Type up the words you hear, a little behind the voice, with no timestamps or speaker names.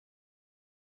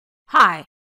Hi,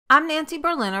 I'm Nancy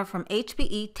Berliner from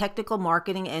HPE Technical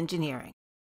Marketing Engineering.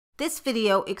 This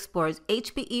video explores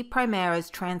HPE Primera's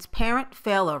transparent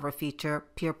failover feature,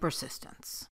 Pure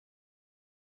Persistence.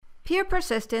 Pure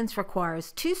Persistence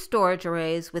requires two storage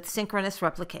arrays with synchronous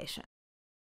replication.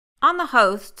 On the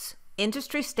hosts,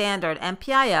 industry standard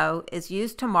MPIO is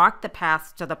used to mark the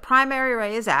paths to the primary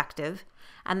array as active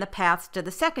and the paths to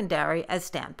the secondary as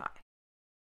standby.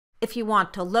 If you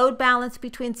want to load balance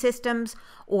between systems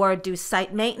or do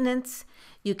site maintenance,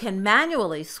 you can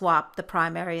manually swap the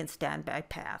primary and standby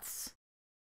paths.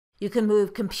 You can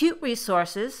move compute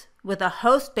resources with a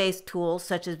host-based tool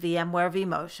such as VMware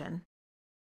vMotion.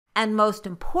 And most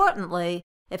importantly,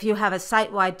 if you have a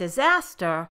site-wide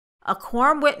disaster, a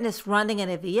quorum witness running in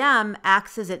a VM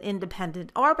acts as an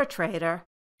independent arbitrator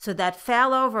so that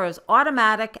failover is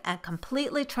automatic and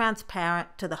completely transparent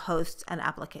to the hosts and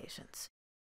applications.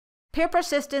 Pure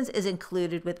Persistence is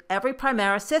included with every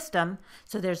Primera system,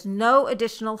 so there's no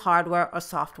additional hardware or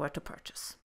software to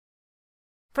purchase.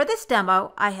 For this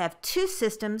demo, I have two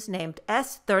systems named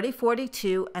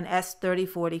S3042 and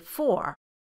S3044,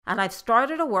 and I've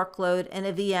started a workload in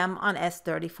a VM on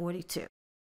S3042.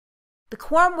 The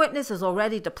quorum witness is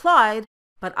already deployed,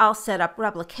 but I'll set up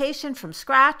replication from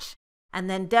scratch and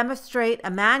then demonstrate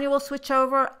a manual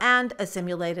switchover and a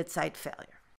simulated site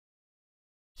failure.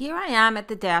 Here I am at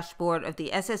the dashboard of the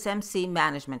SSMC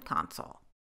Management Console.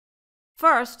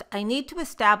 First, I need to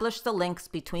establish the links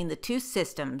between the two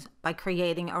systems by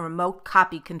creating a remote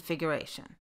copy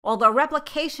configuration. Although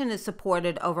replication is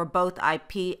supported over both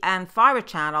IP and Fiber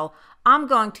Channel, I'm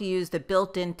going to use the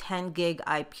built-in 10 gig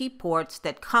IP ports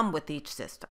that come with each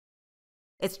system.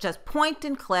 It's just point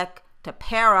and click to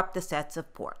pair up the sets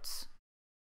of ports.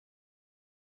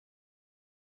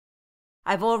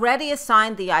 I've already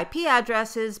assigned the IP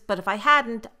addresses, but if I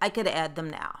hadn't, I could add them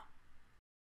now.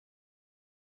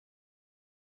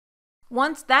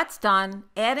 Once that's done,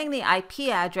 adding the IP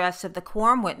address of the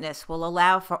quorum witness will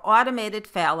allow for automated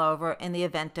failover in the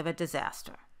event of a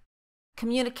disaster.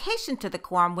 Communication to the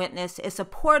quorum witness is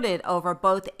supported over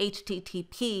both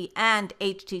HTTP and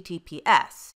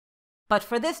HTTPS, but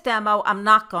for this demo, I'm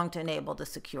not going to enable the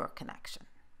secure connection.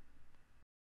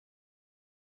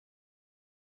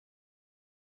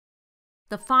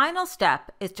 The final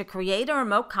step is to create a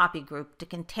remote copy group to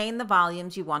contain the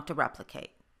volumes you want to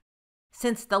replicate.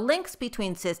 Since the links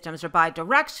between systems are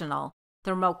bidirectional,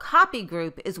 the remote copy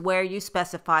group is where you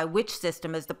specify which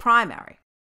system is the primary.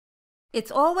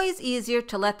 It's always easier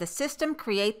to let the system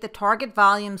create the target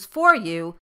volumes for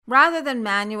you rather than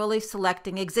manually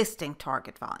selecting existing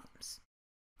target volumes.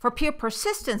 For Pure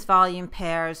Persistence volume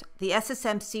pairs, the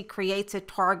SSMC creates a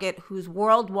target whose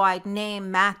worldwide name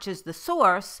matches the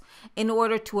source in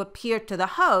order to appear to the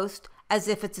host as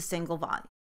if it's a single volume.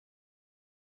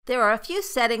 There are a few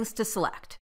settings to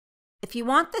select. If you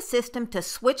want the system to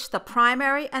switch the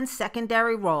primary and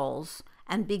secondary roles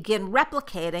and begin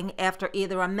replicating after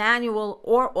either a manual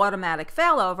or automatic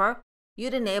failover,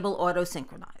 you'd enable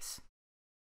auto-synchronize.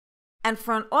 And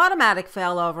for an automatic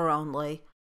failover only,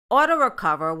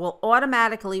 Auto-recover will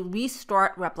automatically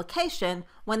restart replication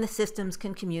when the systems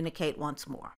can communicate once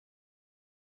more.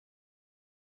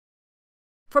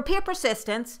 For Pure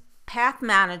Persistence, path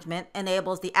management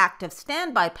enables the active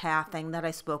standby pathing that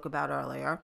I spoke about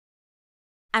earlier,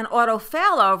 and auto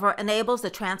failover enables the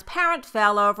transparent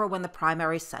failover when the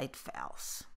primary site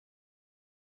fails.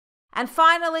 And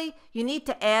finally, you need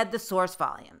to add the source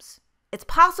volumes. It's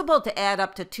possible to add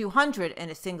up to 200 in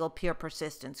a single Pure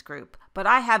Persistence group, but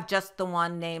I have just the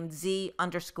one named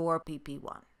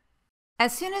Z_PP1.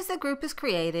 As soon as the group is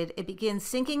created, it begins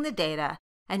syncing the data,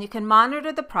 and you can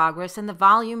monitor the progress in the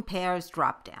volume pairs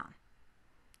drop-down.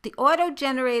 The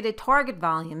auto-generated target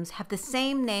volumes have the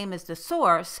same name as the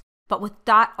source, but with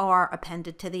 .r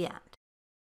appended to the end.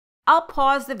 I'll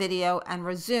pause the video and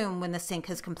resume when the sync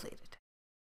has completed.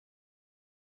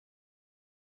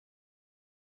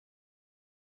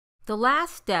 The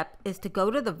last step is to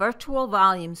go to the Virtual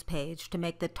Volumes page to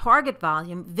make the target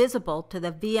volume visible to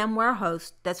the VMware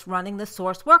host that's running the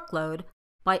source workload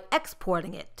by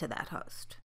exporting it to that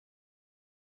host.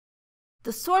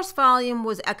 The source volume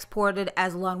was exported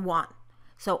as LUN1,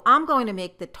 so I'm going to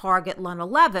make the target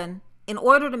LUN11 in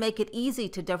order to make it easy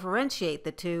to differentiate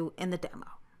the two in the demo.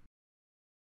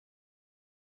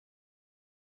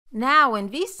 Now in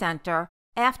vCenter,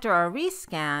 after a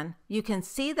rescan, you can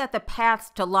see that the paths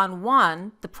to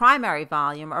LUN1, the primary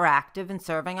volume, are active and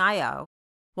serving I/O,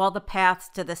 while the paths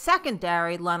to the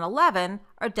secondary, LUN11,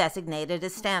 are designated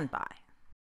as standby.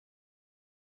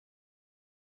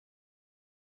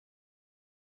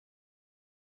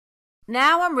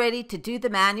 Now I'm ready to do the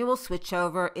manual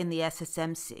switchover in the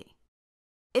SSMC.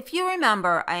 If you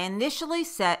remember, I initially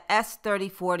set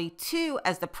S3042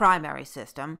 as the primary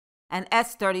system and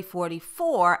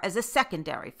S3044 as a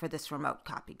secondary for this remote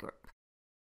copy group.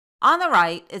 On the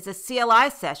right is a CLI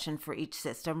session for each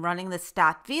system running the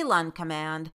stat vlun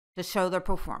command to show their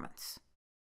performance.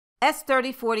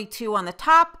 S3042 on the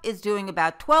top is doing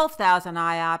about 12,000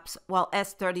 IOPS, while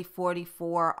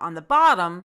S3044 on the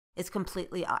bottom is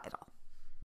completely idle.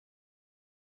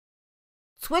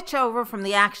 Switchover from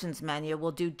the Actions menu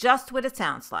will do just what it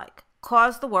sounds like,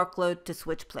 cause the workload to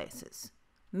switch places.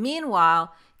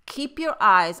 Meanwhile, keep your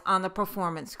eyes on the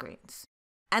performance screens.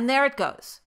 And there it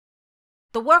goes.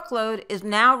 The workload is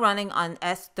now running on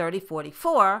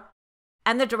S3044,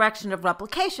 and the direction of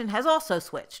replication has also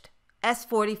switched.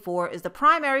 S44 is the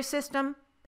primary system,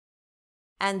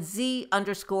 and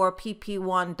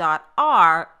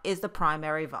Z_PP1.R is the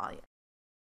primary volume.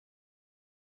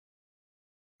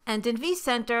 And in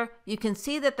vCenter, you can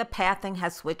see that the pathing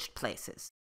has switched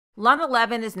places. LUN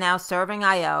 11 is now serving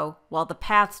I/O, while the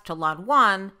paths to LUN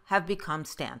 1 have become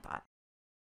standby.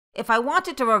 If I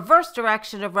wanted to reverse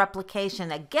direction of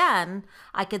replication again,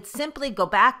 I could simply go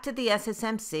back to the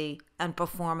SSMC and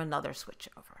perform another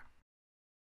switchover.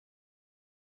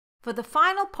 For the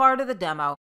final part of the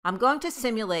demo, I'm going to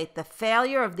simulate the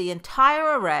failure of the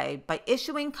entire array by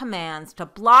issuing commands to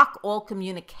block all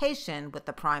communication with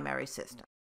the primary system.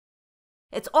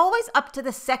 It's always up to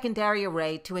the secondary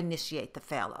array to initiate the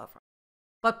failover.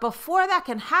 But before that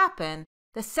can happen,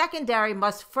 the secondary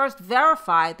must first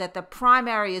verify that the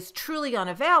primary is truly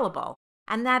unavailable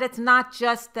and that it's not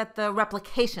just that the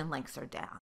replication links are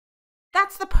down.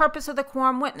 That's the purpose of the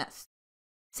quorum witness.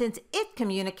 Since it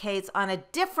communicates on a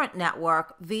different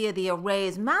network via the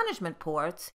array's management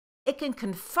ports, it can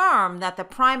confirm that the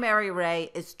primary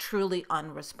array is truly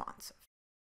unresponsive.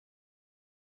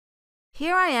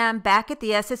 Here I am back at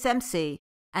the SSMC,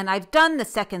 and I've done the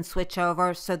second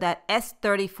switchover so that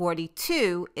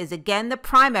S3042 is again the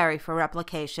primary for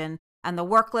replication, and the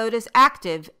workload is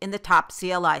active in the top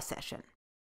CLI session.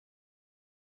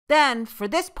 Then, for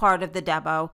this part of the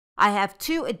demo, I have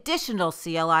 2 additional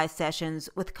CLI sessions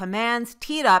with commands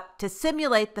teed up to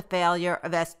simulate the failure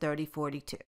of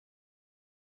S3042.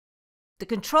 The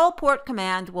control port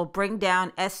command will bring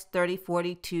down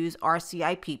S3042's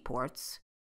RCIP ports.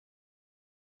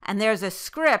 And there's a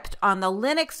script on the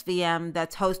Linux VM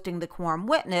that's hosting the quorum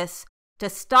witness to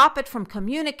stop it from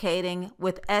communicating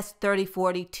with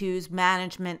S3042's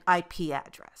management IP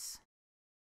address.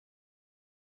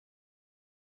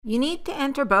 You need to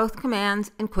enter both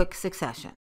commands in quick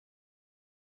succession.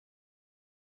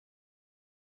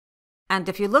 And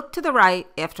if you look to the right,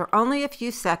 after only a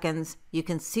few seconds, you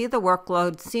can see the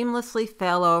workload seamlessly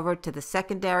fail over to the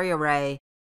secondary array,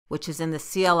 which is in the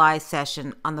CLI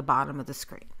session on the bottom of the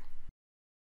screen.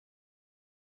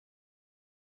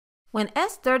 When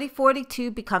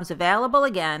S3042 becomes available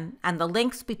again and the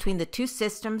links between the 2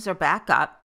 systems are back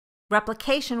up,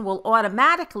 replication will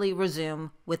automatically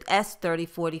resume with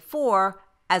S3044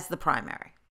 as the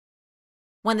primary.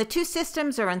 When the 2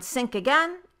 systems are in sync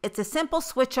again, it's a simple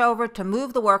switchover to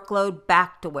move the workload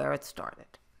back to where it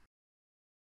started.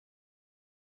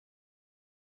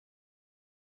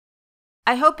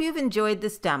 I hope you've enjoyed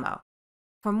this demo.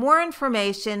 For more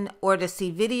information or to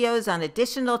see videos on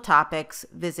additional topics,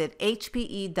 visit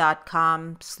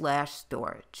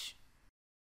hpe.com/storage.